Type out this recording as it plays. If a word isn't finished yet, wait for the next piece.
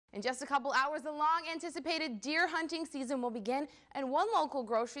In just a couple hours, the long-anticipated deer hunting season will begin, and one local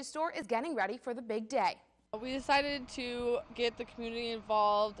grocery store is getting ready for the big day. We decided to get the community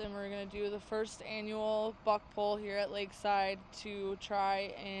involved, and we're going to do the first annual buck pull here at Lakeside to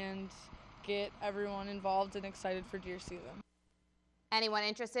try and get everyone involved and excited for deer season. Anyone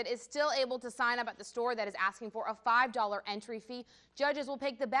interested is still able to sign up at the store that is asking for a $5 entry fee. Judges will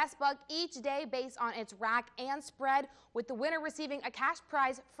pick the best buck each day based on its rack and spread, with the winner receiving a cash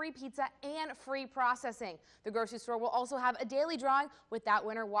prize, free pizza, and free processing. The grocery store will also have a daily drawing, with that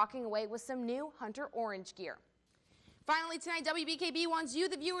winner walking away with some new Hunter Orange gear. Finally tonight, WBKB wants you,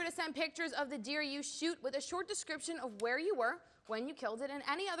 the viewer, to send pictures of the deer you shoot with a short description of where you were, when you killed it, and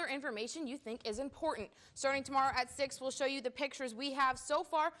any other information you think is important. Starting tomorrow at 6, we'll show you the pictures we have so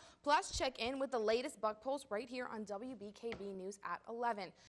far, plus check in with the latest buck polls right here on WBKB News at 11.